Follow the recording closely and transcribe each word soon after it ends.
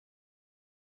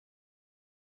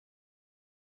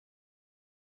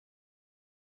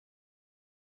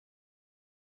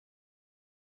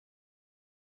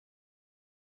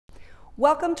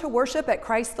Welcome to worship at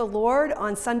Christ the Lord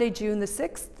on Sunday, June the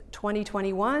 6th,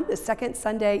 2021, the second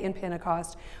Sunday in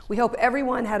Pentecost. We hope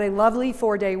everyone had a lovely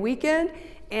 4-day weekend,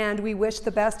 and we wish the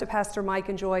best to Pastor Mike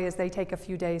and Joy as they take a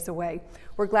few days away.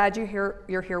 We're glad you're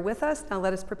here with us. Now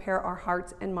let us prepare our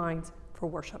hearts and minds for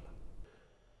worship.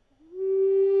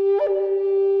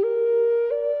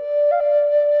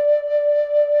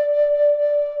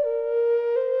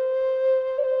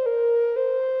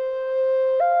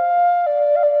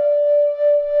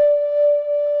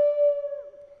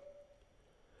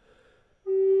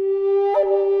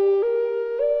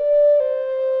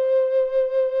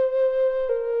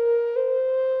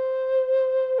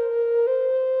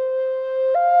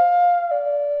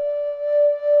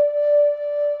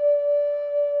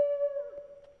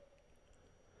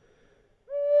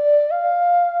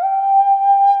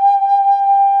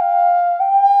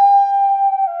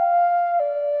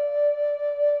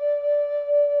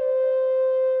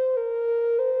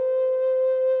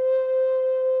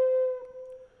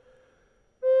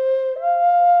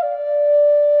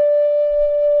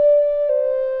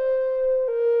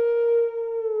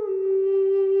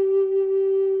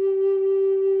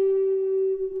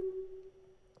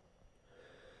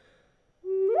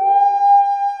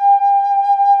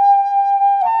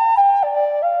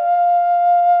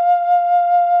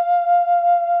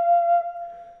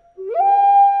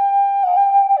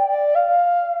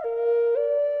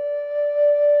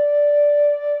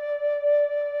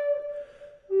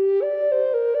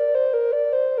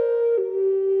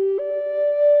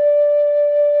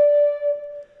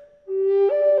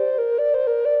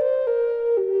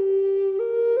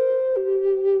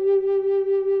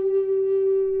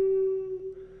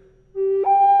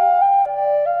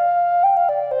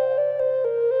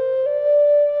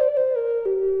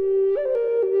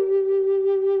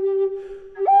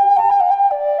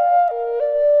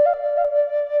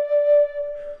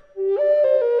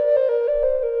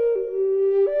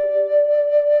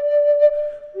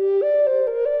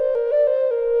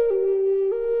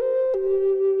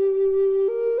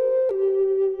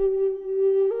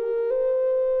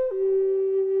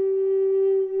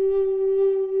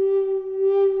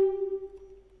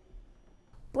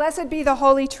 Blessed be the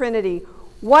Holy Trinity,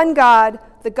 one God,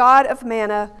 the God of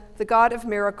manna, the God of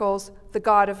miracles, the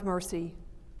God of mercy.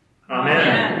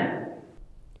 Amen.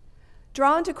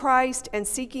 Drawn to Christ and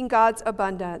seeking God's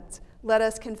abundance, let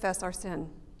us confess our sin.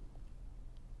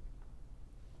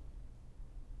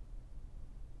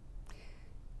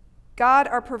 God,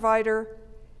 our provider,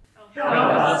 help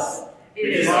us. It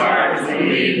is hard to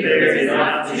believe there is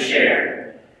enough to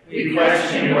share. We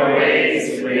question your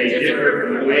ways when they differ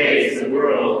from the ways of the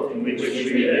world in which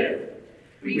we live.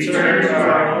 We turn to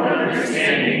our own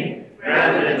understanding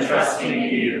rather than trusting in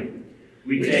you.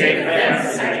 We take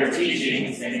offense at your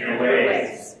teachings and your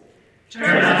ways.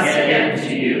 Turn us again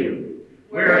to you.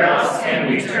 Where else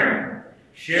can we turn?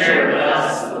 Share with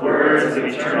us the words of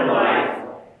eternal life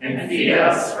and feed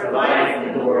us for life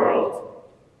in the world.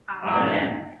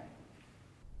 Amen.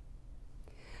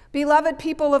 Beloved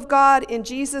people of God, in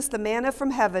Jesus, the manna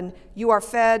from heaven, you are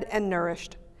fed and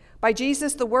nourished. By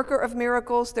Jesus, the worker of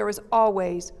miracles, there is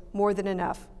always more than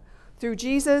enough. Through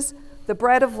Jesus, the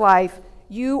bread of life,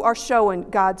 you are shown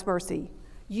God's mercy.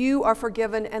 You are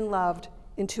forgiven and loved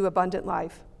into abundant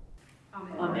life.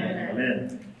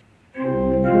 Amen.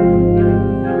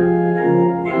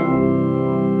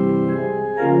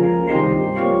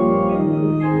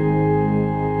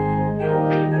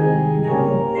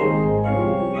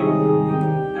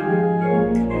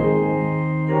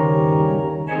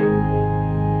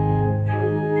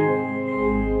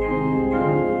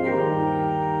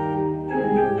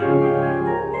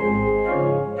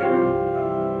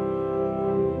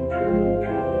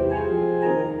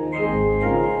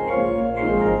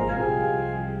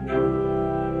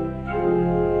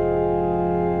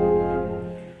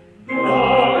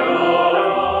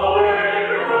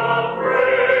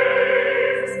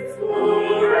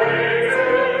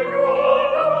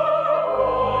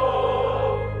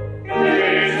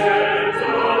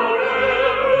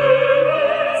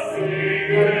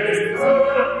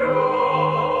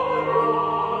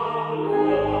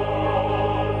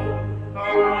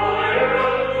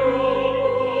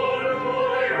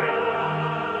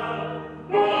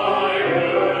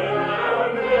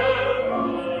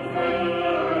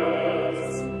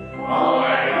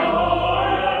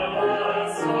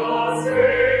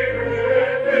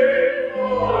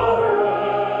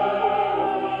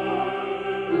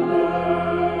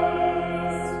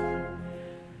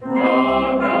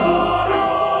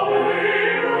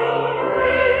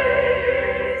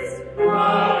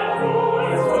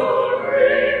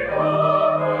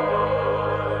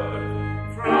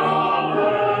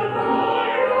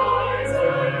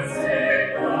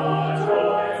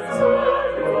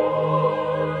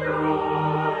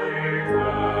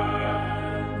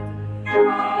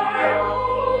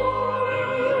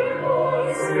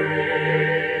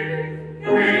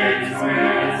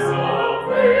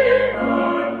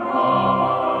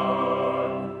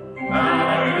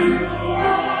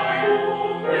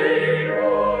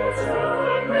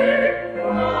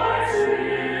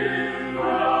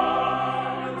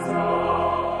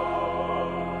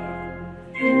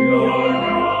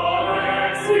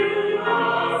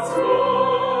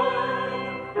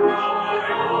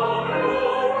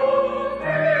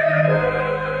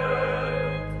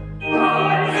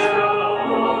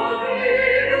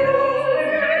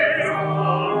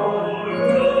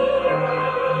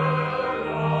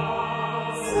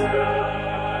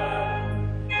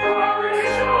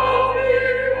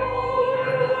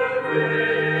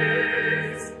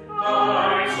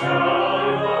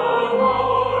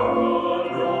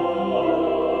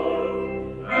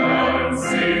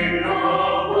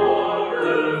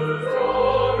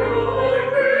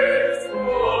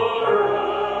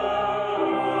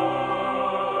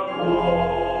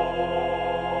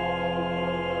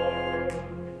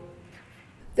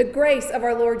 The grace of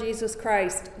our Lord Jesus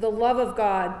Christ, the love of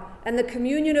God, and the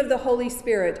communion of the Holy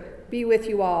Spirit be with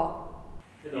you all.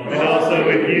 And also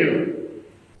with you.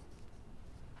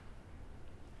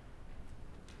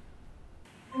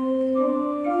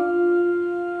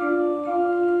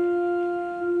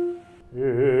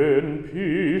 In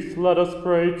peace, let us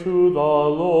pray to the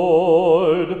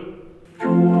Lord.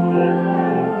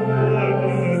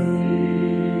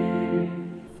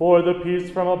 For the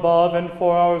peace from above and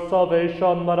for our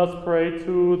salvation, let us pray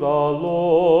to the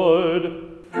Lord.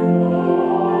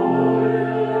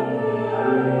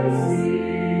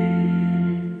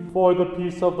 For the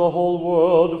peace of the whole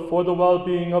world, for the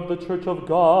well-being of the Church of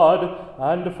God,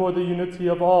 and for the unity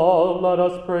of all, let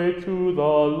us pray to the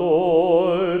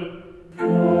Lord.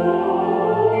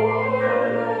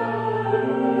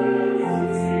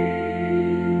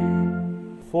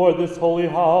 For this holy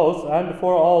house, and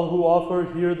for all who offer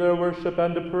here their worship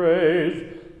and praise,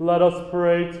 let us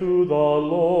pray to the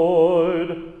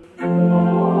Lord.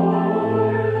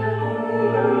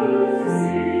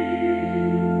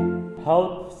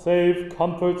 Help, save,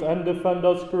 comfort, and defend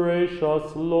us,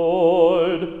 gracious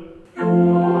Lord.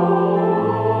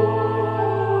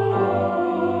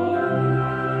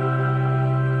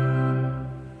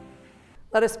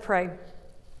 Let us pray.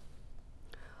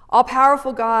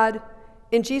 All-powerful God,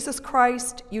 in Jesus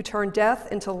Christ, you turn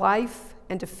death into life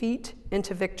and defeat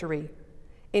into victory.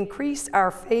 Increase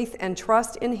our faith and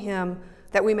trust in him,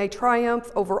 that we may triumph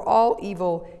over all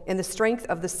evil in the strength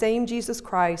of the same Jesus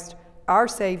Christ, our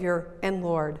Savior and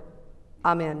Lord.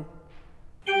 Amen.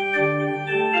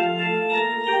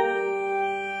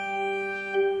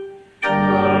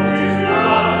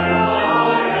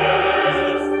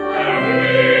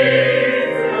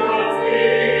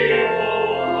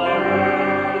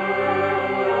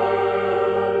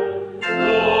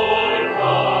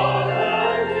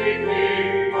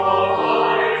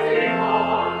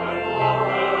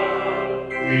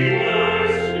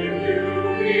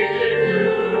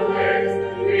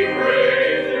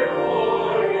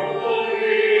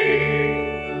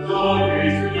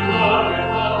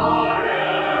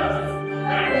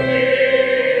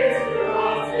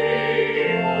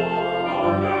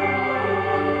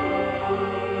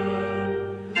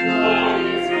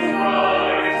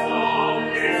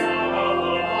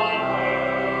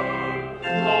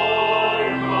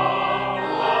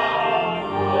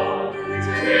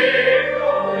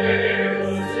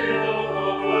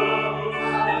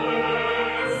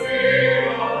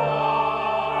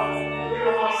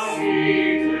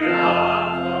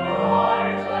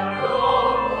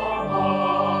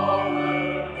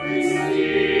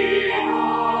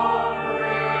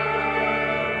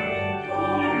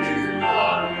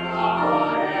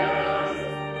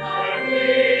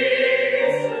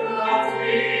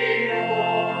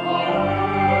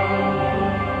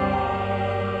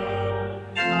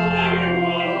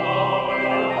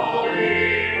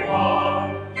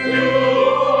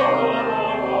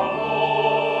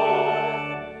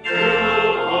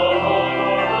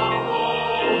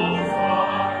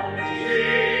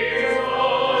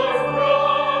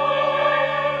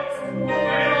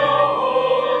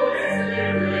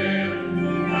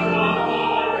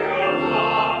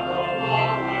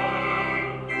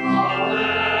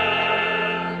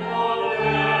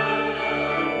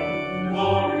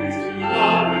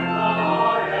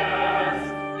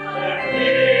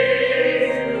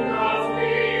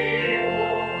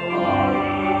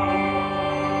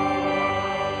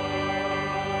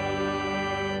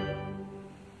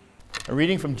 A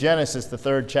reading from Genesis, the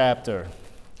 3rd chapter.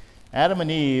 Adam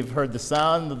and Eve heard the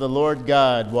sound of the Lord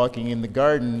God walking in the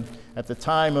garden at the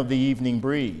time of the evening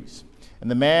breeze.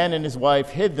 And the man and his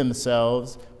wife hid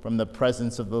themselves from the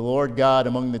presence of the Lord God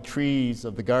among the trees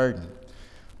of the garden.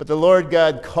 But the Lord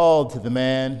God called to the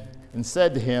man and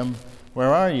said to him,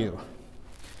 "Where are you?"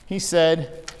 He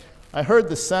said, "I heard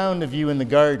the sound of you in the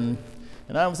garden,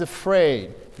 and I was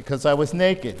afraid because I was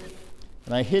naked,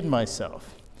 and I hid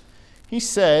myself." He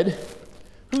said,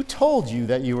 "Who told you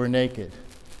that you were naked?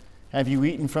 Have you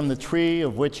eaten from the tree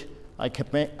of which I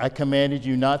commanded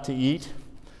you not to eat?"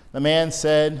 The man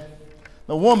said,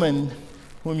 "The woman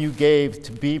whom you gave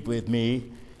to be with me,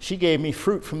 she gave me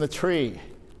fruit from the tree,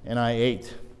 and I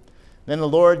ate." Then the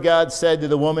Lord God said to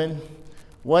the woman,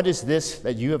 "What is this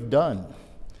that you have done?"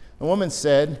 The woman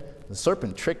said, "The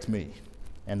serpent tricked me,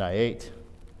 and I ate."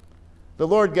 The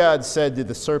Lord God said to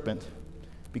the serpent,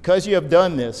 "Because you have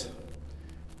done this,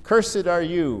 cursed are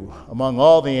you among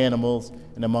all the animals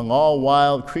and among all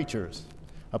wild creatures.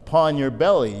 Upon your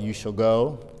belly you shall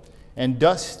go, and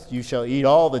dust you shall eat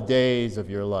all the days of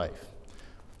your life.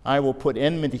 I will put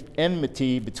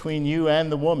enmity between you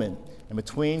and the woman, and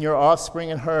between your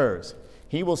offspring and hers.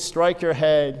 He will strike your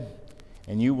head,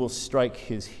 and you will strike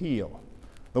his heel.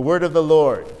 The word of the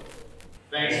Lord.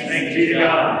 Thanks be to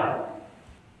God.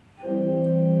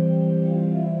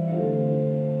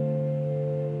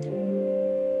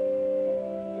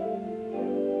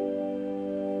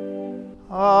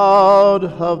 Out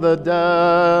of the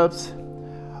depths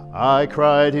I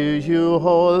cry to you,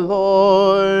 O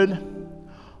Lord.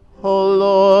 O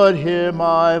Lord, hear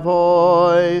my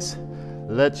voice.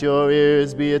 Let your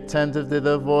ears be attentive to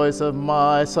the voice of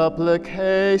my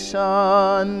supplication.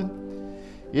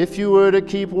 If you were to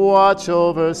keep watch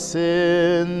over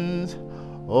sins,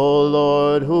 O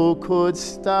Lord, who could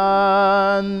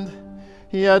stand?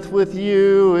 Yet with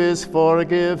you is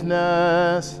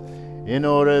forgiveness, in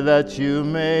order that you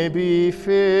may be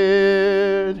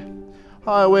feared.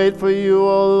 I wait for you,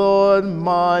 O Lord,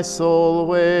 my soul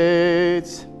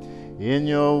waits. In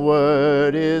your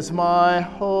word is my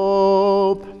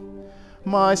hope.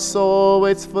 My soul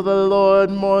waits for the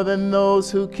Lord more than those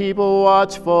who keep a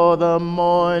watch for the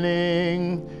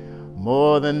morning.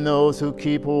 More than those who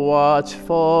keep a watch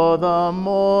for the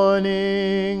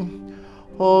morning.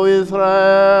 O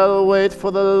Israel, wait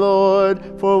for the Lord,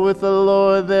 for with the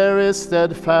Lord there is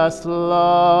steadfast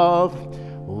love.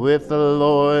 With the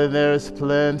Lord there is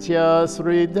plenteous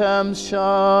redemption.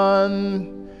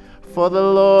 For the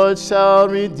Lord shall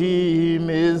redeem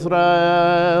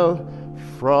Israel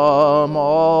from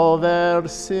all their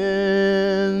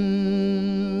sins.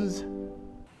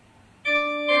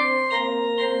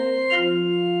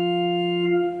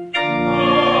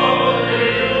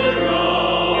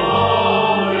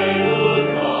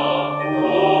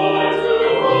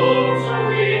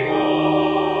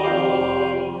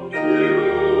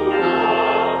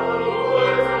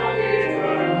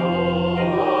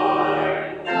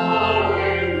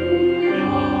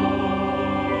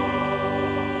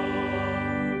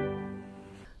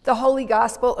 The Holy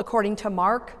Gospel according to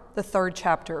Mark, the 3rd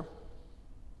chapter.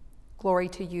 Glory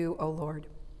to you, O Lord.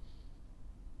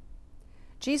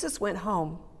 Jesus went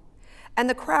home, and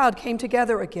the crowd came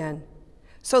together again,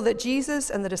 so that Jesus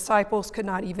and the disciples could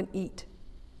not even eat.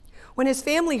 When his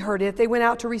family heard it, they went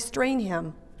out to restrain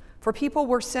him, for people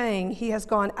were saying, "He has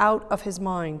gone out of his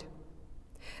mind."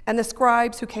 And the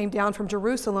scribes who came down from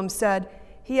Jerusalem said,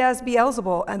 "He has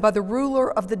Beelzebul, and by the ruler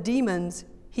of the demons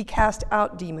he cast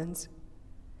out demons."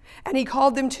 And he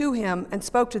called them to him and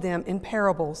spoke to them in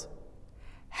parables.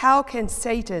 How can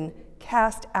Satan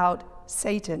cast out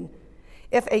Satan?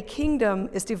 If a kingdom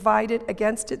is divided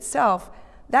against itself,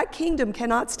 that kingdom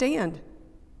cannot stand.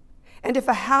 And if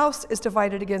a house is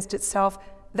divided against itself,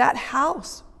 that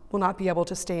house will not be able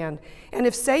to stand. And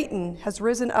if Satan has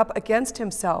risen up against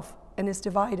himself and is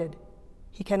divided,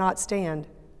 he cannot stand,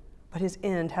 but his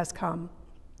end has come.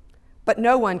 But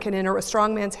no one can enter a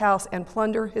strong man's house and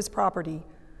plunder his property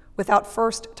without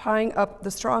first tying up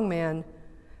the strong man.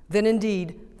 Then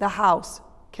indeed the house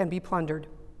can be plundered.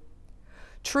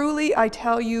 Truly, I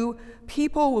tell you,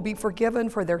 people will be forgiven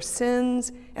for their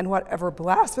sins and whatever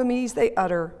blasphemies they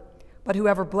utter, but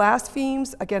whoever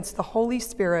blasphemes against the Holy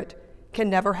Spirit can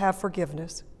never have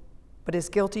forgiveness, but is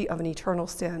guilty of an eternal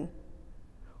sin.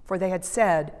 For they had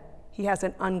said, he has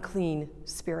an unclean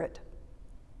spirit.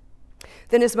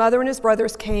 Then his mother and his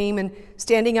brothers came, and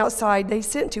standing outside, they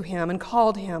sent to him and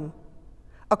called him.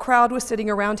 A crowd was sitting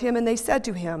around him, and they said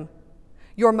to him,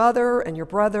 "Your mother and your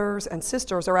brothers and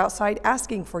sisters are outside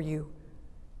asking for you."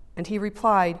 And he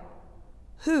replied,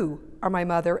 "Who are my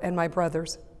mother and my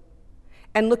brothers?"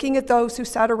 And looking at those who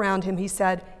sat around him, he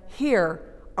said, "Here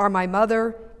are my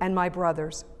mother and my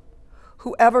brothers.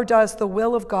 Whoever does the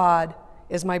will of God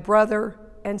is my brother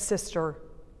and sister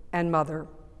and mother."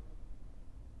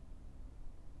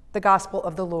 The Gospel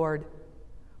of the Lord.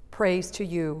 Praise to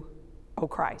you, O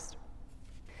Christ.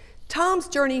 Tom's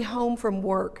journey home from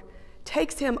work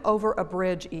takes him over a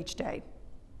bridge each day.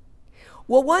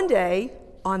 Well, one day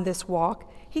on this walk,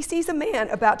 he sees a man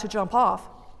about to jump off.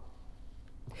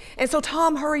 And so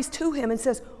Tom hurries to him and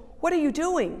says, "What are you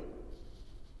doing?"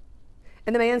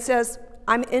 And the man says,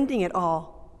 "I'm ending it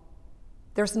all.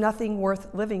 There's nothing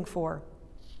worth living for."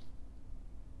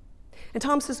 And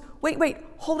Tom says, wait,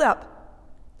 hold up.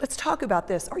 Let's talk about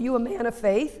this. Are you a man of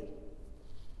faith?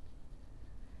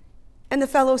 And the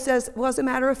fellow says, "Well, as a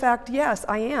matter of fact, yes,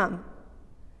 I am."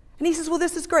 And he says, "Well,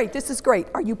 this is great.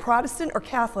 Are you Protestant or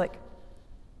Catholic?"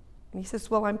 And he says,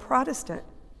 "Well, I'm Protestant."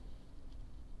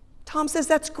 Tom says,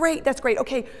 that's great.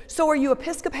 Okay, so are you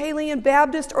Episcopalian,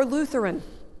 Baptist, or Lutheran?" And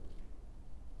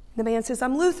the man says,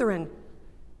 "I'm Lutheran."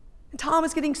 And Tom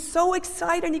is getting so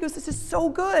excited, and he goes, "This is so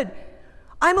good.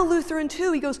 I'm a Lutheran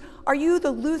too." He goes, "Are you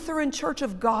the Lutheran Church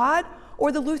of God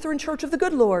or the Lutheran Church of the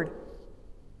Good Lord?"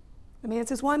 The man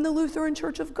says, well, I'm the Lutheran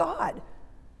Church of God.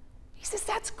 He says,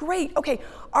 that's great. Okay,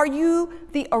 are you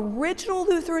the original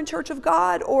Lutheran Church of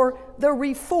God or the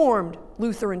Reformed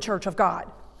Lutheran Church of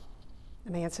God?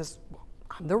 The man says, well,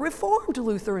 I'm the Reformed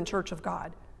Lutheran Church of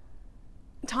God.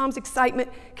 And Tom's excitement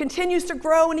continues to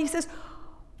grow, and he says,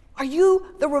 are you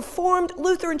the Reformed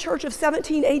Lutheran Church of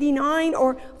 1789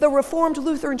 or the Reformed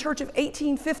Lutheran Church of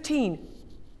 1815?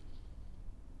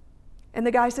 And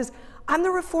the guy says, I'm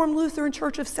the Reformed Lutheran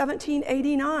Church of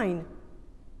 1789.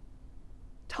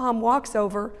 Tom walks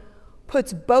over,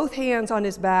 puts both hands on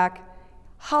his back,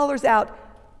 hollers out,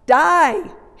 die,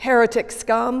 heretic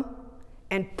scum,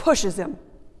 and pushes him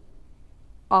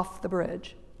off the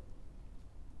bridge.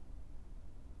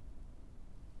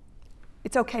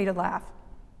 It's okay to laugh.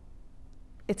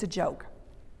 It's a joke.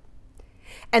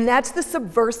 And that's the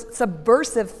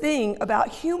subversive thing about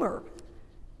humor.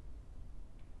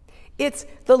 It's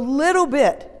the little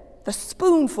bit, the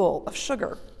spoonful of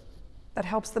sugar that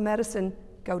helps the medicine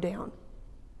go down.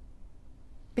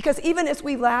 Because even as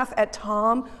we laugh at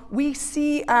Tom, we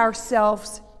see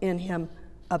ourselves in him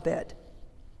a bit.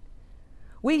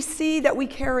 We see that we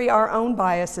carry our own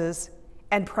biases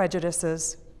and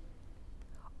prejudices,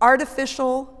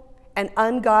 artificial and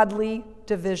ungodly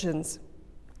divisions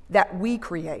that we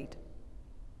create.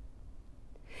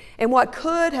 And what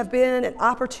could have been an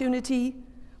opportunity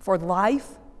for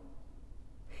life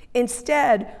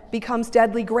instead becomes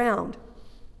deadly ground.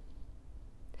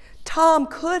 Tom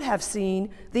could have seen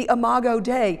the imago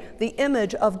Dei, the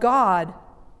image of God,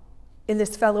 in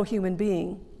this fellow human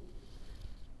being.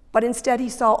 But instead he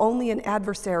saw only an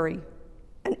adversary,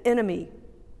 an enemy,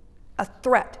 a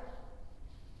threat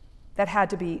that had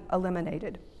to be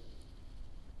eliminated.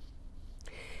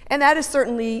 And that is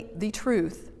certainly the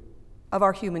truth of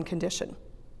our human condition.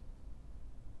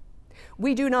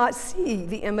 We do not see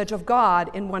the image of God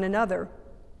in one another.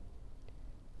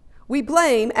 We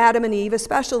blame Adam and Eve,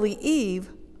 especially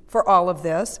Eve, for all of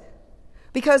this,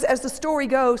 because as the story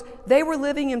goes, they were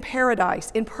living in paradise,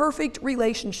 in perfect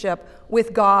relationship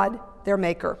with God, their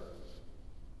maker.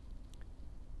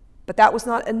 But that was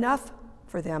not enough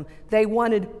for them. They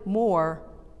wanted more,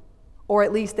 or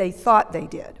at least they thought they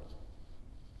did.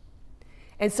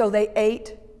 And so they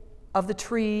ate of the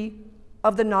tree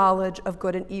of the knowledge of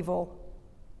good and evil.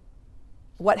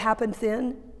 What happened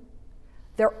then?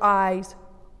 Their eyes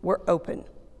were open.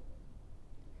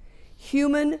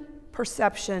 Human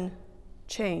perception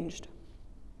changed.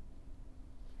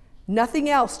 Nothing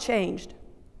else changed.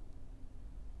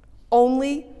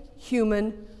 Only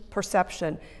human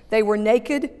perception. They were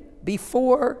naked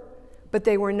before, but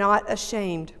they were not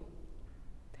ashamed.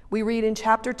 We read in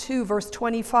chapter 2, verse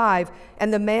 25,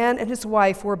 and the man and his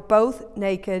wife were both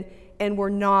naked and were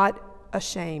not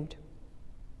ashamed.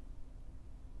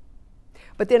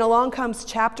 But then along comes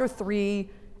chapter 3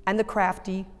 and the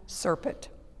crafty serpent.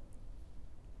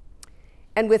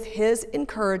 And with his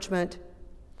encouragement,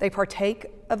 they partake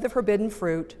of the forbidden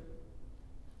fruit.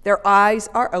 Their eyes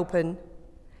are open,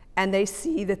 and they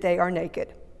see that they are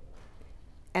naked.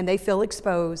 And they feel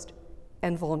exposed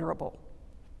and vulnerable.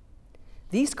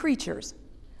 These creatures,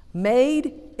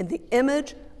 made in the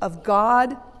image of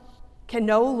God, can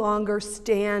no longer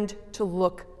stand to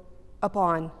look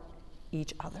upon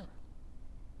each other.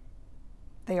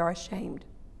 They are ashamed.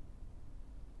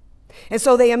 And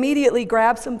so they immediately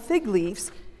grab some fig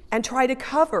leaves and try to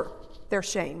cover their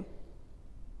shame.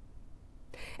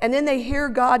 And then they hear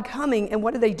God coming, and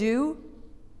what do?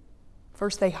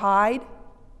 First they hide,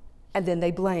 and then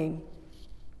they blame.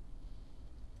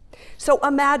 So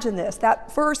imagine this.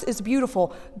 That verse is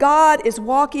beautiful. God is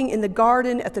walking in the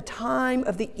garden at the time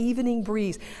of the evening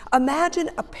breeze. Imagine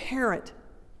a parent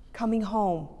coming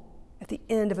home at the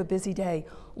end of a busy day,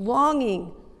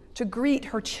 longing to greet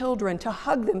her children, to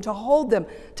hug them, to hold them,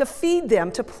 to feed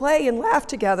them, to play and laugh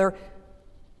together.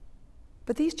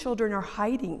 But these children are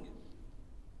hiding.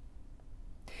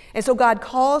 And so God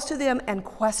calls to them and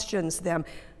questions them.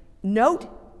 Note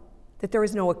that there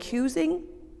is no accusing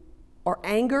or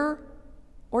anger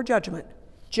or judgment,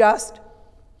 just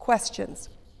questions.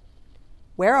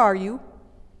 Where are you?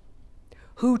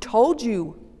 Who told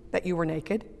you that you were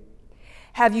naked?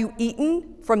 Have you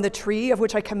eaten from the tree of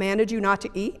which I commanded you not to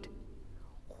eat?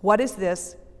 What is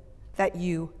this that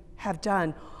you have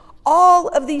done? All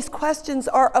of these questions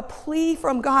are a plea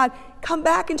from God. Come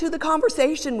back into the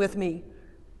conversation with me.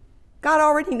 God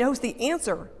already knows the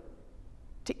answer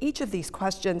to each of these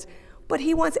questions, but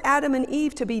he wants Adam and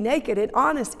Eve to be naked and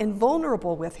honest and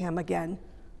vulnerable with him again.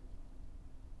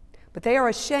 But they are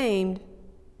ashamed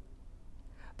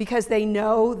because they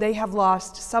know they have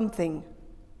lost something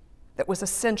that was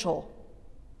essential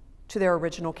to their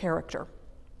original character.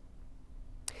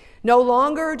 No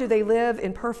longer do they live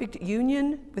in perfect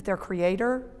union with their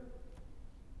Creator,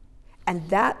 and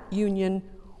that union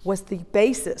was the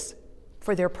basis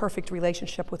for their perfect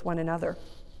relationship with one another.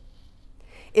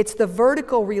 It's the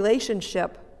vertical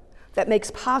relationship that makes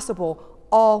possible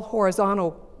all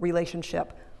horizontal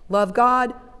relationship. Love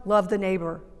God, love the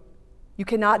neighbor. You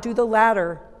cannot do the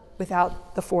latter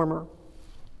without the former.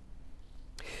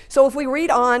 So if we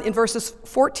read on in verses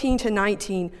 14 to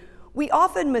 19, we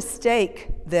often mistake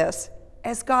this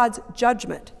as God's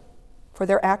judgment for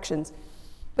their actions.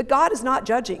 But God is not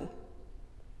judging.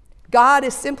 God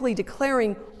is simply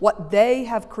declaring what they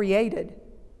have created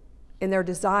in their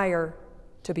desire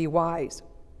to be wise.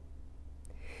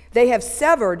 They have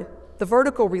severed the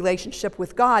vertical relationship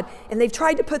with God, and they've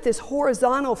tried to put this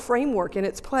horizontal framework in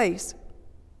its place.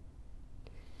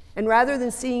 And rather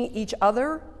than seeing each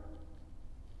other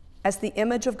as the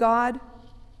image of God,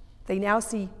 they now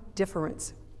see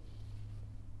difference.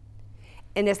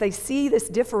 And as they see this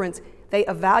difference, they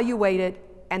evaluate it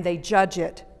and they judge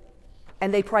it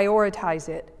and they prioritize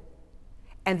it.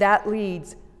 And that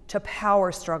leads to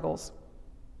power struggles.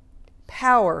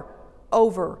 Power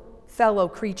over fellow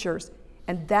creatures.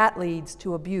 And that leads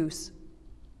to abuse,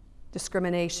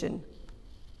 discrimination,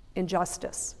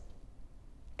 injustice,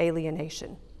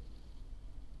 alienation.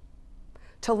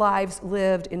 To lives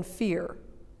lived in fear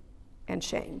and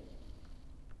shame.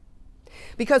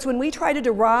 Because when we try to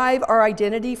derive our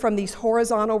identity from these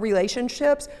horizontal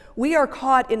relationships, we are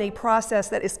caught in a process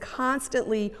that is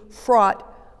constantly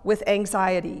fraught with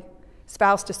anxiety.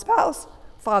 Spouse to spouse,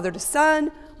 father to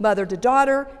son, mother to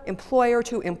daughter, employer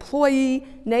to employee,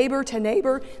 neighbor to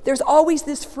neighbor. There's always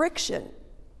this friction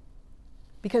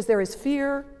because there is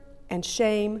fear and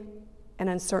shame and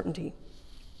uncertainty.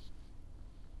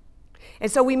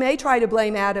 And so we may try to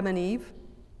blame Adam and Eve,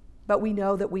 but we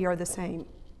know that we are the same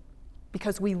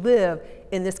because we live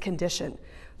in this condition,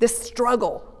 this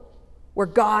struggle where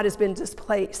God has been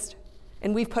displaced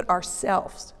and we've put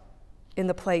ourselves in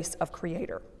the place of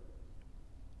Creator.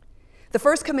 The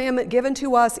first commandment given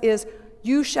to us is,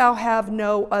 "You shall have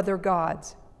no other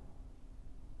gods."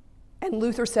 And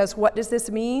Luther says, what does this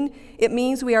mean? It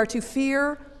means we are to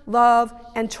fear, love,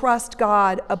 and trust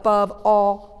God above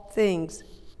all things.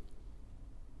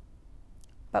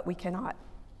 But we cannot.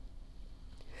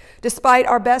 Despite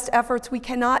our best efforts, we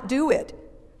cannot do it.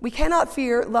 We cannot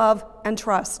fear, love, and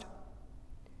trust.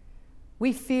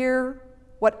 We fear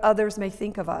what others may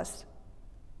think of us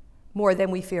more than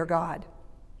we fear God.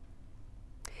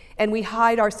 And we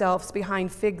hide ourselves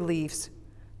behind fig leaves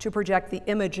to project the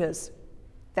images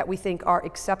that we think are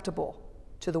acceptable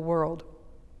to the world.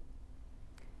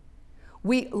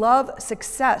 We love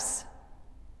success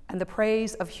and the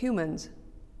praise of humans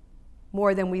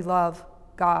more than we love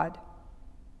God.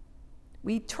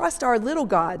 We trust our little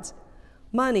gods,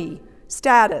 money,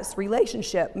 status,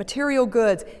 relationship, material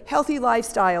goods, healthy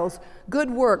lifestyles, good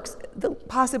works. The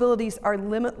possibilities are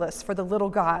limitless for the little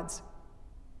gods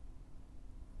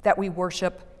that we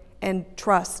worship and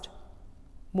trust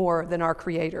more than our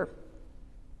Creator.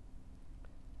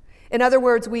 In other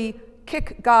words, we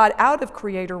kick God out of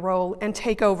Creator role and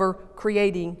take over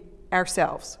creating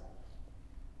ourselves.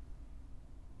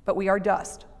 But we are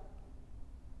dust,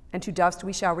 and to dust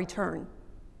we shall return.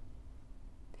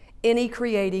 Any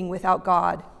creating without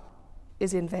God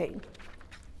is in vain.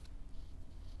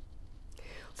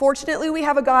 Fortunately, we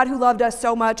have a God who loved us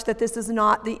so much that this is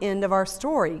not the end of our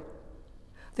story.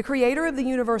 The Creator of the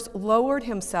universe lowered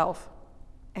himself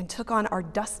and took on our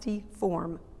dusty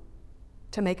form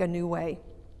to make a new way.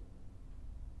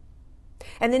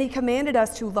 And then he commanded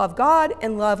us to love God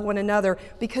and love one another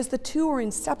because the two are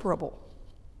inseparable.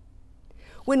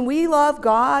 When we love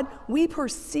God, we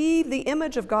perceive the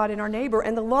image of God in our neighbor,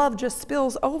 and the love just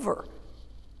spills over.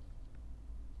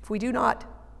 If we do not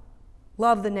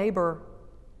love the neighbor,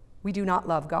 we do not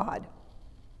love God.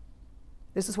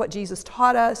 This is what Jesus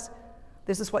taught us.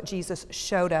 This is what Jesus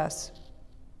showed us.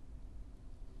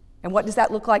 And what does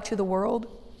that look like to the world?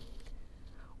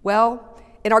 Well,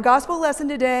 in our gospel lesson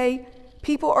today,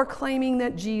 people are claiming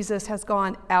that Jesus has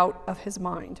gone out of his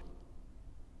mind.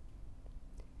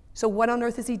 So what on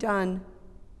earth has he done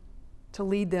to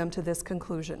lead them to this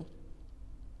conclusion?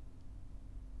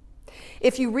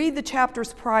 If you read the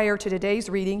chapters prior to today's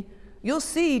reading, you'll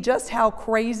see just how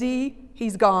crazy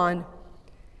he's gone.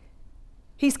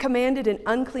 He's commanded an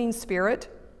unclean spirit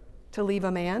to leave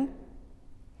a man.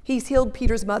 He's healed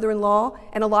Peter's mother-in-law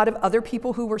and a lot of other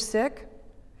people who were sick.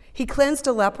 He cleansed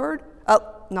a leper.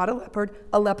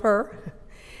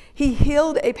 He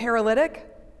healed a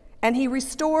paralytic, and he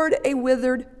restored a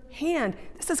withered hand.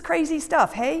 This is crazy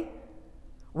stuff, hey?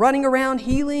 Running around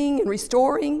healing and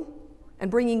restoring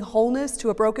and bringing wholeness to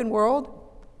a broken world.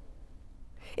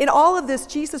 In all of this,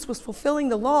 Jesus was fulfilling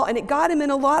the law, and it got him in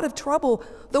a lot of trouble.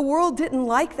 The world didn't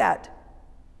like that,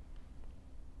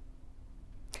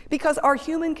 because our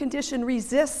human condition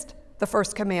resists the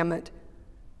first commandment.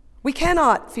 We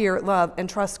cannot fear, love, and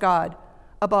trust God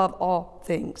above all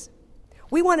things.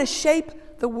 We want to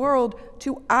shape the world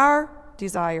to our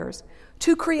desires,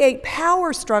 to create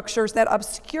power structures that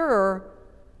obscure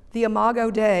the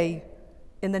imago Dei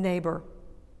in the neighbor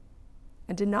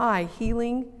and deny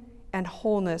healing and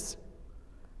wholeness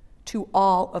to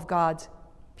all of God's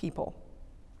people.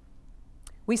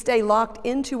 We stay locked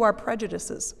into our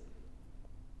prejudices,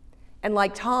 and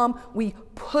like Tom, we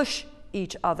push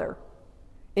each other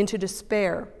into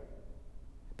despair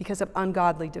because of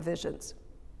ungodly divisions.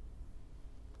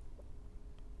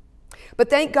 But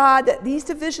thank God that these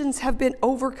divisions have been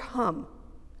overcome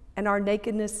and our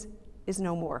nakedness is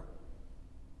no more.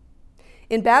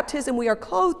 In baptism, we are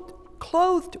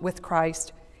clothed with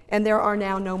Christ, and there are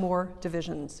now no more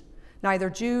divisions, neither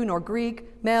Jew nor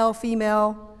Greek, male,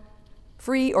 female,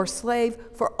 free or slave,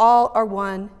 for all are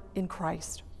one in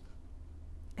Christ.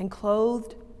 And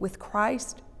clothed with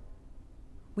Christ,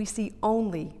 we see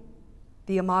only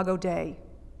the imago Dei,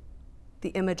 the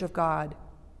image of God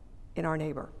in our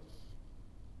neighbor.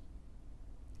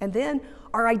 And then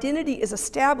our identity is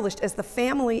established as the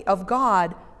family of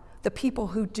God, the people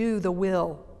who do the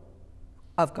will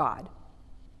of God.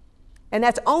 And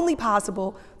that's only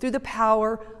possible through the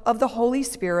power of the Holy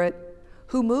Spirit,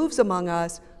 who moves among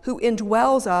us, who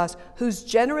indwells us, whose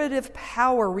generative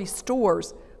power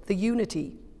restores the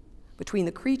unity between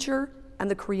the creature and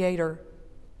the Creator,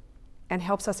 and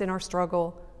helps us in our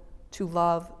struggle to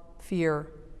love,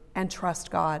 fear, and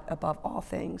trust God above all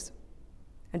things.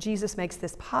 And Jesus makes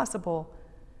this possible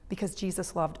because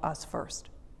Jesus loved us first.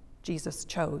 Jesus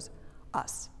chose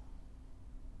us.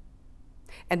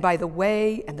 And by the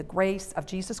way and the grace of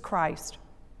Jesus Christ,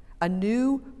 a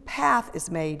new path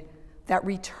is made that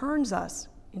returns us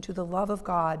into the love of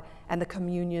God and the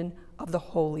communion of the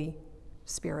Holy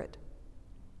Spirit.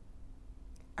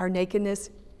 Our nakedness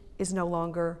is no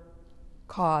longer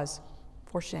cause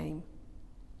for shame.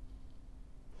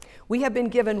 We have been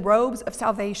given robes of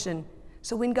salvation,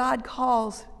 so when God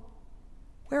calls,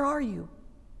 where are you?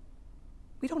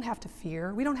 We don't have to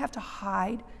fear. We don't have to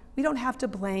hide. We don't have to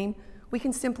blame. We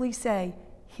can simply say,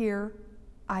 here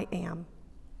I am.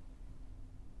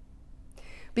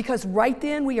 Because right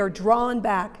then we are drawn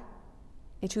back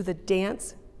into the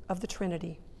dance of the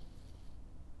Trinity.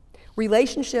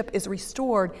 Relationship is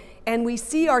restored, and we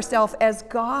see ourselves as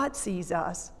God sees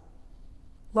us,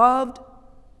 loved,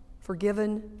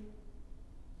 forgiven,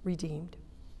 redeemed.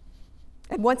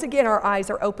 And once again, our eyes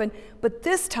are open, but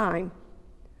this time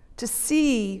to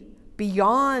see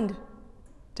beyond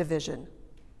division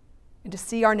and to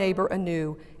see our neighbor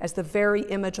anew as the very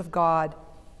image of God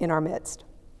in our midst.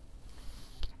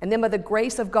 And then by the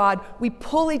grace of God, we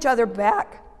pull each other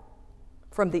back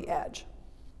from the edge.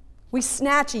 We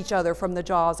snatch each other from the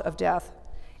jaws of death,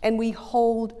 and we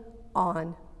hold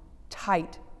on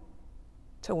tight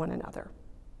to one another.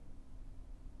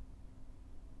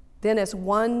 Then as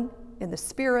one in the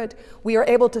Spirit, we are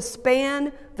able to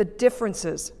span the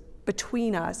differences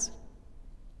between us.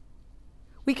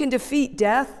 We can defeat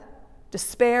death,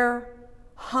 despair,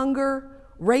 hunger,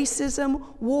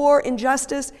 racism, war,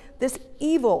 injustice. This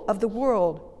evil of the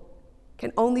world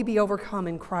can only be overcome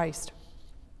in Christ.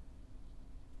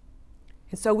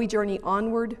 And so we journey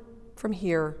onward from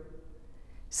here,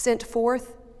 sent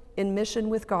forth in mission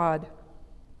with God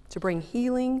to bring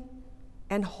healing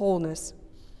and wholeness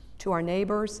to our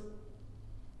neighbors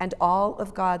and all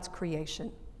of God's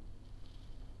creation.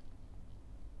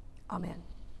 Amen.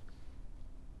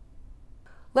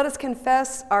 Let us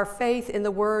confess our faith in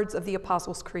the words of the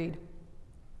Apostles' Creed.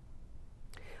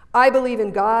 I believe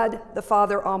in God, the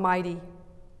Father Almighty,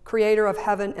 creator of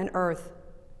heaven and earth.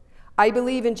 I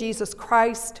believe in Jesus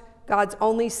Christ, God's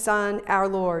only Son, our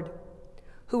Lord,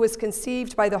 who was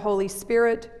conceived by the Holy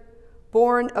Spirit,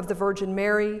 born of the Virgin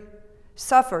Mary,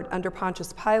 suffered under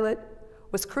Pontius Pilate,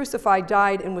 was crucified,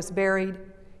 died, and was buried.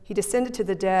 He descended to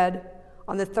the dead.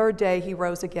 On the third day he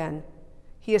rose again.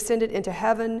 He ascended into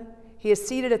heaven. He is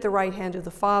seated at the right hand of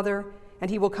the Father, and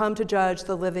he will come to judge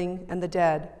the living and the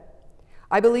dead.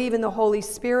 I believe in the Holy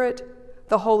Spirit,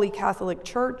 the Holy Catholic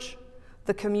Church,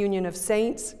 the communion of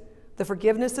saints, the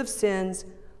forgiveness of sins,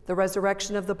 the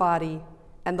resurrection of the body,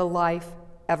 and the life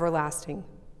everlasting.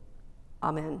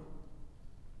 Amen.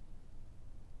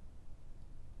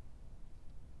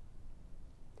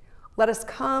 Let us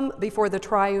come before the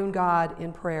triune God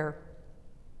in prayer.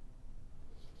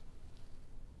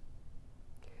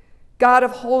 God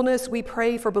of wholeness, we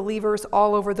pray for believers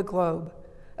all over the globe,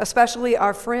 especially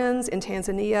our friends in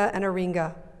Tanzania and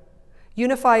Iringa.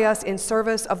 Unify us in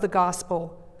service of the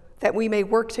gospel, that we may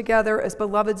work together as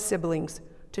beloved siblings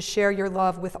to share your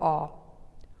love with all.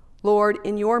 Lord,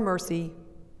 in your mercy,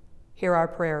 hear our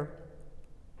prayer.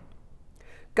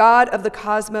 God of the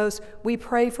cosmos, we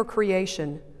pray for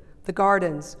creation, the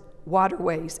gardens,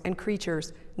 waterways, and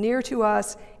creatures near to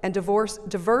us, and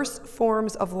diverse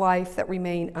forms of life that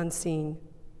remain unseen.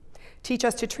 Teach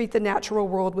us to treat the natural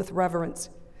world with reverence,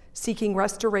 seeking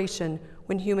restoration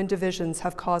when human divisions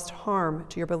have caused harm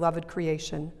to your beloved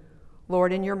creation.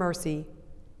 Lord, in your mercy,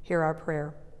 hear our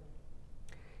prayer.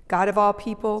 God of all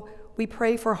people, we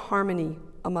pray for harmony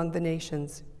among the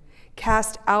nations.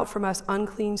 Cast out from us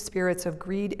unclean spirits of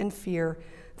greed and fear,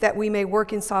 that we may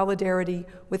work in solidarity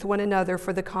with one another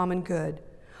for the common good.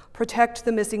 Protect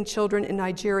the missing children in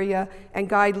Nigeria and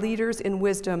guide leaders in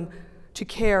wisdom to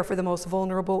care for the most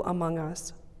vulnerable among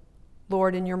us.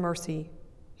 Lord, in your mercy,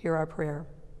 hear our prayer.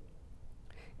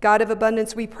 God of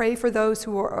abundance, we pray for those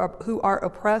who are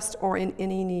oppressed or in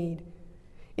any need.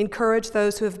 Encourage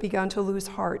those who have begun to lose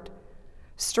heart.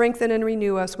 Strengthen and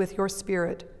renew us with your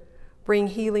spirit. Bring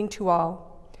healing to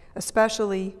all,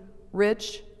 especially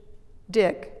Rich,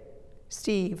 Dick,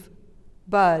 Steve,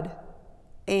 Bud,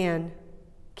 Ann,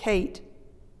 Kate,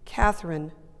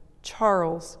 Catherine,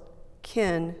 Charles,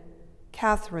 Ken,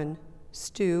 Catherine,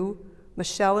 Stu,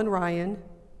 Michelle and Ryan,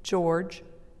 George,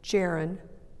 Jaron,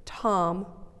 Tom,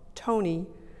 Tony,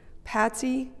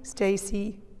 Patsy,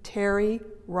 Stacy, Terry,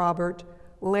 Robert,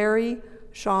 Larry,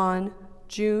 Sean,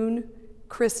 June,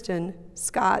 Kristen,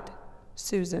 Scott,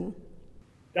 Susan.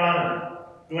 Donna,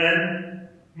 Glenn,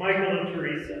 Michael and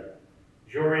Teresa,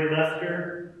 Jory,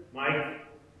 Lester, Mike,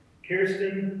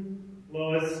 Kirsten,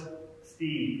 Lois,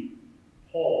 Steve,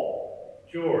 Paul,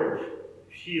 George,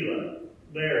 Sheila,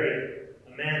 Larry,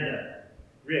 Amanda,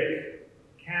 Rick,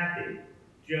 Kathy,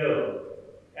 Joe,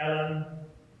 Ellen,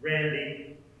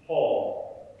 Randy,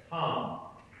 Paul, Tom,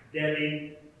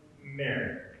 Debbie,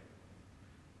 Mary.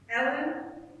 Ellen,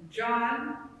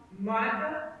 John,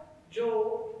 Monica,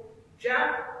 Joel,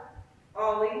 Jeff,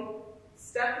 Ollie,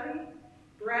 Stephanie,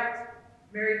 Brett,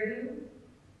 Mary Lou,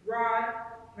 Rod,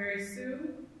 Mary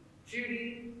Sue,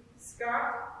 Judy,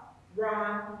 Scott,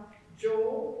 Ron,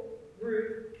 Joel,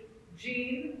 Ruth,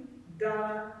 Jean,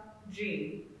 Donna,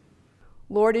 Jean.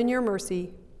 Lord, in your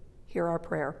mercy, hear our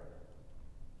prayer.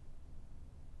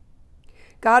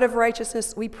 God of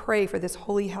righteousness, we pray for this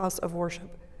holy house of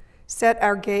worship. Set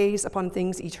our gaze upon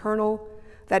things eternal,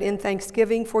 that in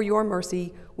thanksgiving for your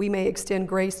mercy, we may extend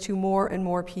grace to more and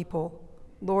more people.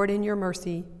 Lord, in your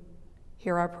mercy,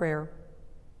 hear our prayer.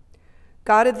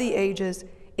 God of the ages,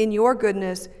 in your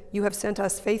goodness, you have sent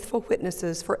us faithful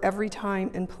witnesses for every time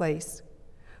and place.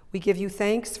 We give you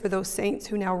thanks for those saints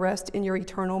who now rest in your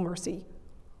eternal mercy.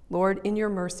 Lord, in your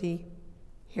mercy,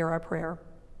 hear our prayer.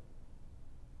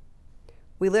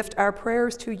 We lift our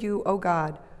prayers to you, O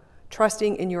God,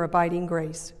 trusting in your abiding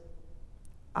grace.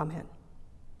 Amen.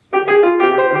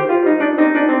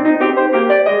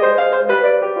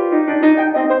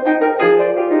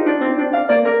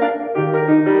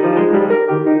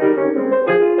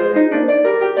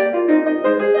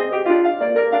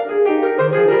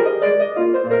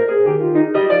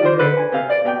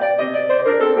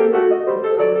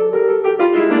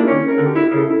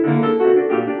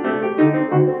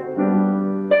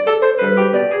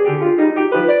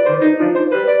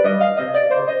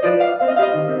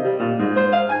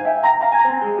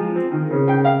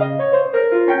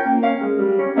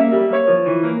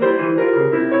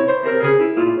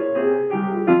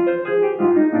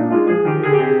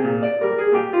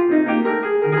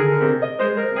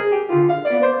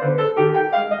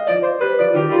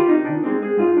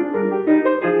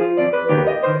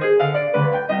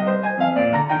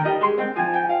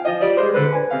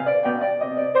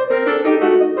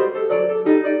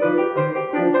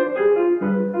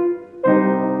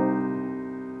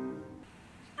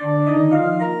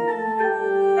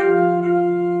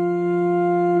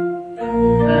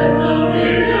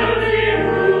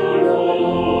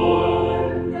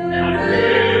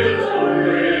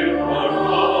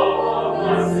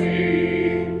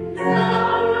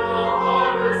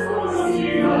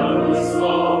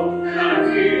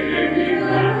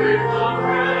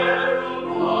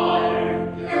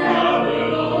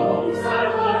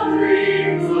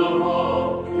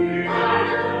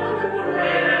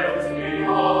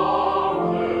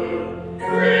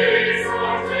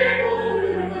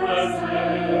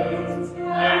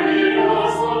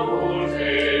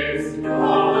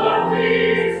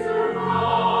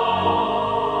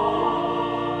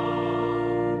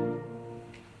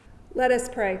 Let us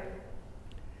pray.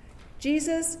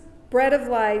 Jesus, bread of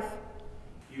life,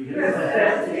 you have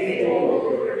set the table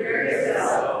for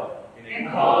yourself and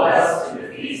call us to the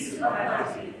feast of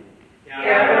plenty.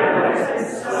 Gather what has been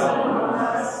sown among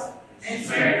us and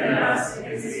strengthen us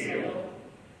in zeal.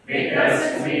 Make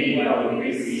us to be what we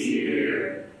receive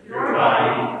here, your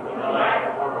body for the life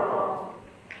of the world.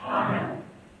 Amen.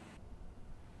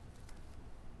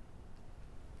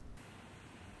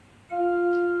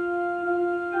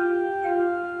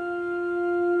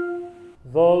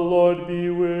 The Lord be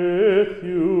with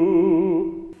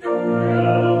you. And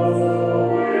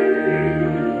also with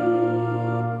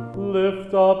you.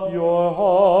 Lift up your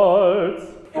hearts.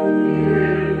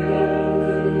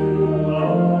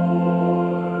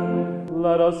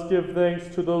 Let us give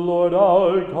thanks to the Lord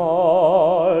our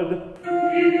God.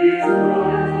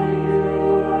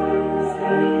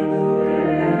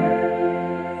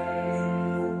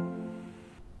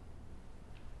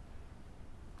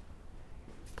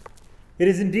 It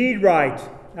is indeed right,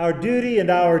 our duty and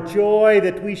our joy,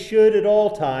 that we should at all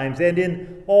times and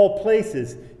in all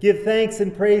places give thanks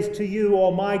and praise to you,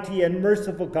 Almighty and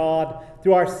merciful God,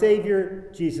 through our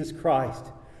Savior, Jesus Christ,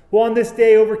 who on this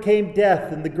day overcame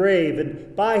death and the grave,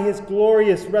 and by his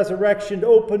glorious resurrection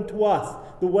opened to us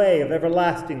the way of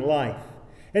everlasting life.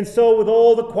 And so with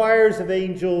all the choirs of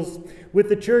angels, with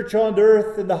the church on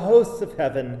earth and the hosts of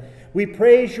heaven, we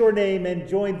praise your name and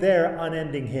join their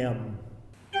unending hymn.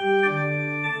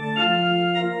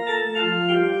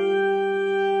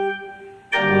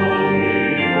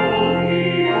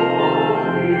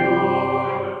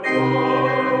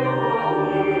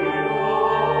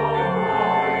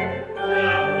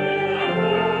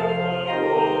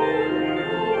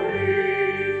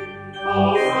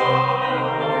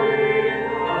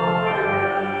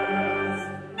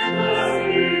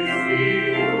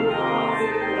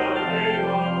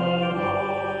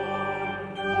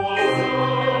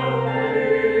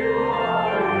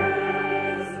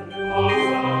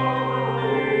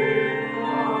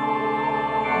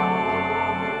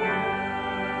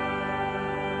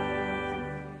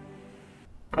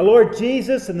 Our Lord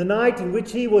Jesus, in the night in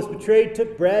which he was betrayed,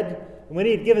 took bread, and when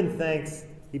he had given thanks,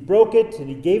 he broke it, and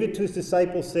he gave it to his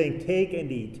disciples, saying, "Take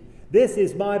and eat. This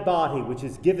is my body, which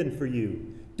is given for you.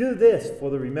 Do this for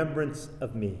the remembrance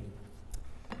of me."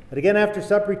 And again after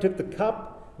supper he took the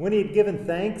cup. When he had given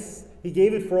thanks, he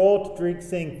gave it for all to drink,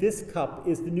 saying, "This cup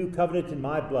is the new covenant in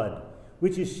my blood,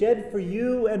 which is shed for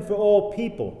you and for all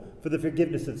people for the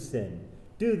forgiveness of sin.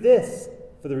 Do this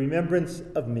for the remembrance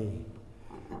of me."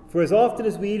 For as often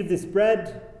as we eat of this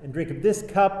bread and drink of this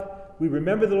cup, we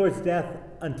remember the Lord's death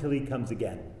until he comes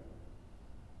again.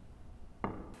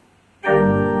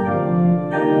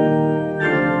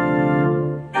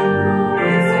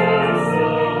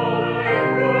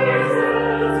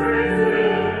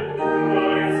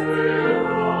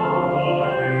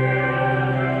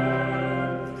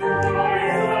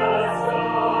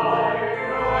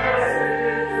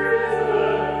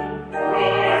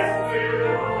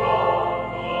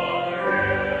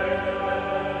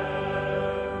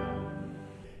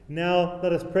 Now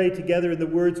let us pray together in the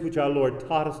words which our Lord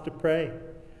taught us to pray.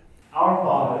 Our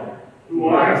Father, who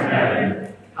art in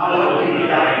heaven, hallowed be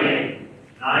thy name.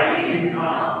 Thy kingdom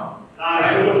come,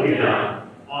 thy will be done,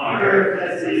 on earth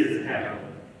as it is in heaven.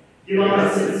 Give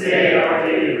us this day our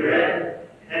daily bread,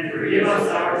 and forgive us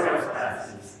our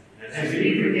trespasses, as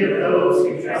we forgive those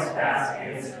who trespass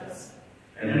against us.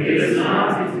 And lead us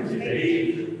not into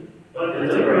temptation, but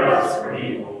deliver us from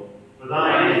evil. For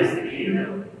thine is the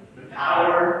kingdom, the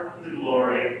power, and the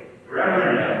glory, forever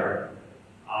and ever.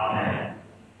 Amen.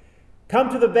 Come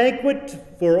to the banquet,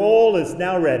 for all is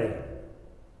now ready.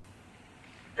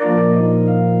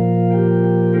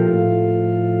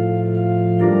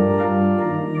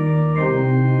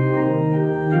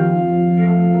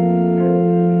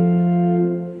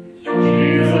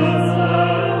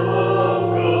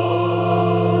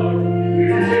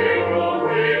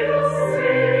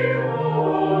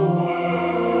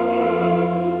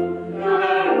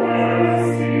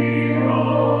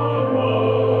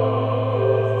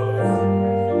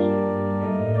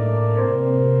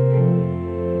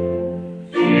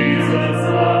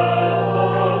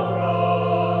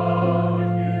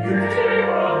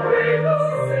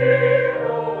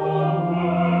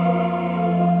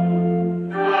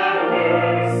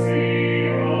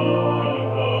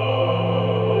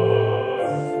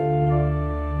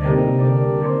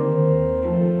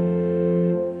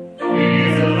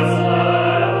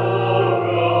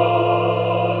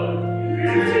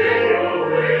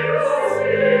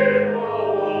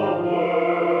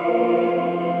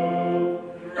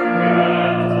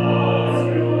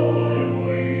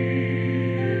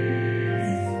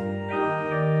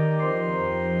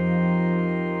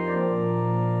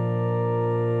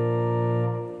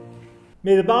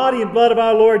 May the body and blood of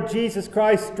our Lord Jesus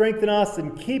Christ strengthen us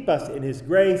and keep us in his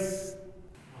grace.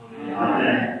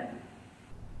 Amen.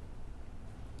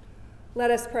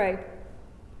 Let us pray.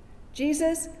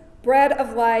 Jesus, bread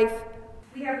of life,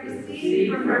 We have received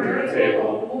Receive from from your your table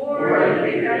table more than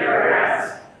we could ever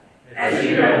ask. As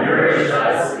you have nourished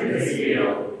us in this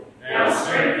meal, now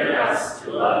strengthen us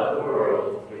to love the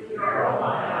world with your whole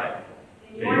life.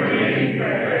 In your name we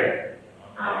pray.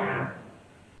 Amen.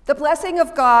 the blessing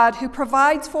of God who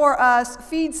provides for us,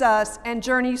 feeds us, and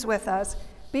journeys with us,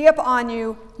 be upon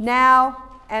you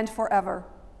now and forever.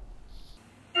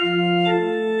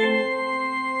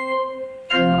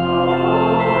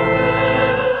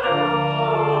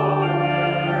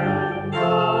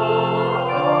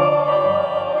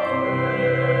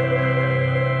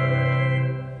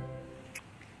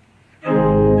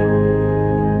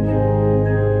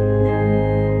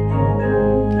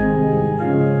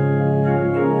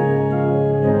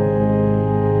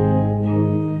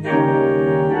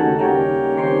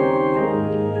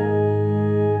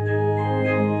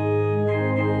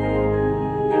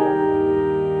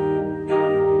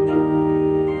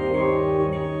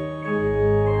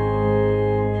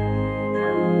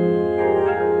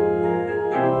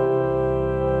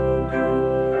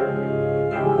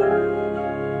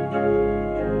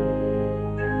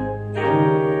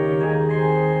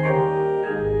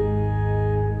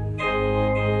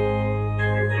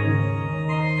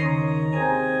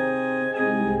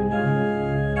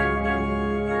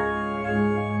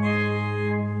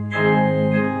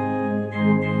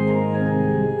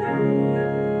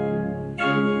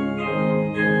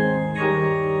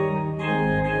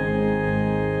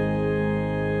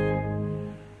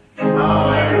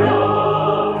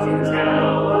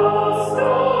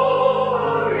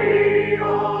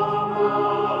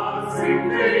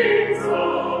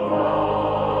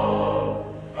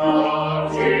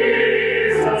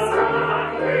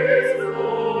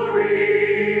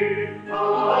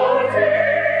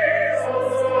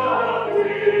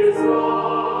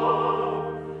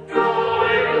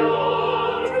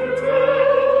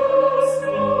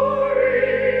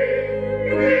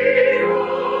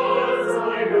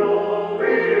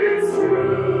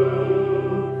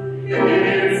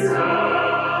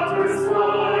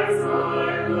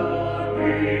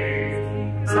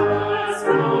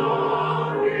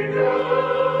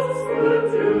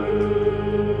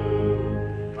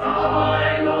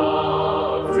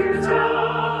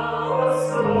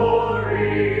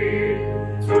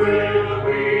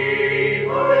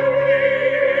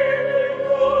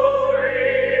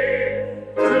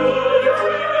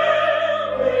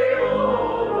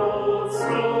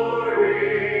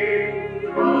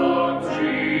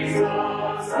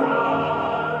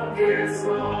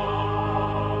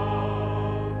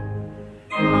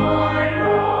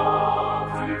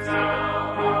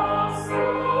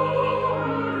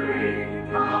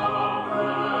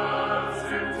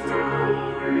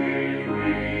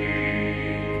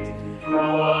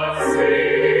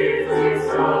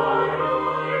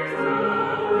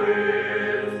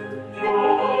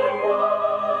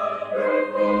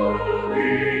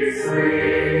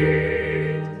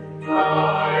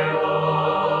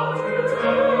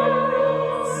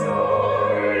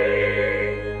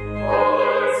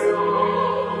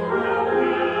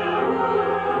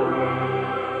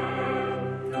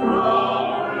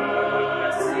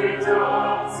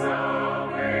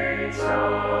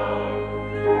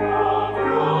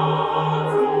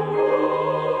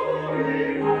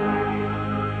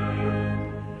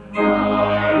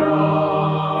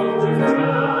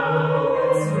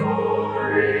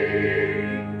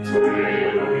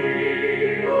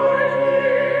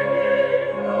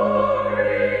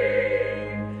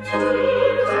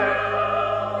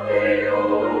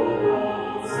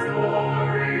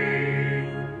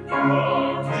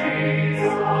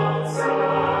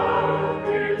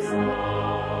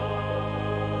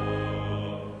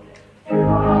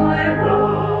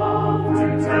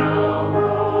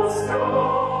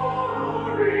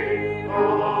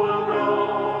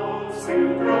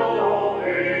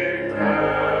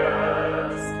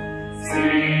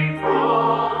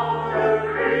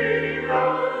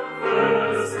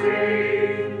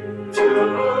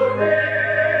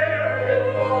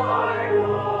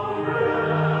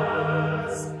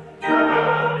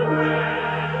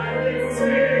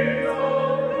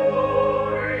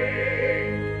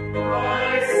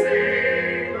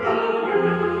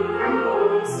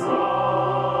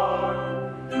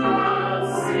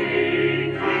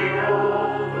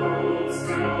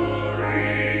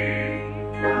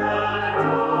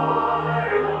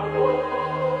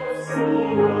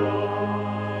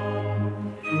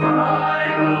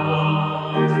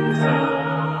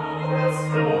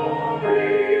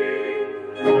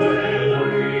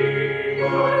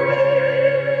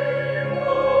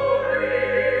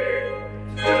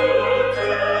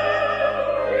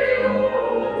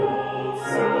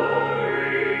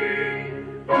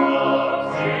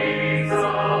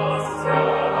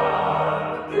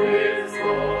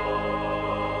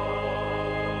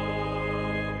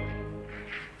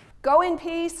 Go in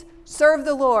peace, serve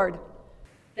the Lord.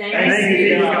 Thanks be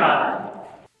to God.